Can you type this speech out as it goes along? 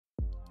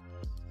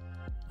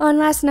On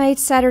last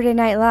night's Saturday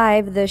Night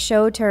Live, the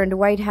show turned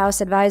White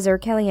House advisor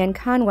Kellyanne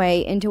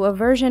Conway into a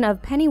version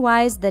of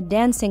Pennywise the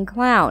Dancing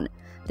Clown,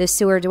 the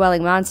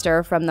sewer-dwelling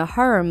monster from the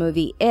horror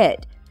movie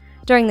It.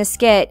 During the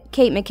skit,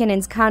 Kate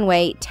McKinnon's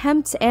Conway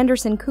tempts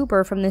Anderson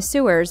Cooper from the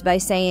sewers by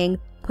saying,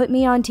 "Put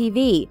me on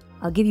TV.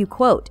 I'll give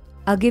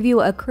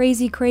you a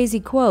crazy, crazy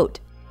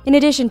quote." In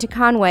addition to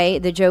Conway,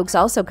 the jokes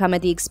also come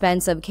at the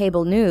expense of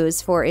cable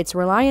news for its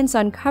reliance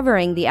on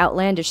covering the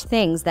outlandish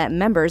things that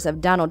members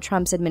of Donald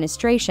Trump's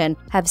administration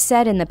have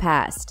said in the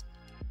past.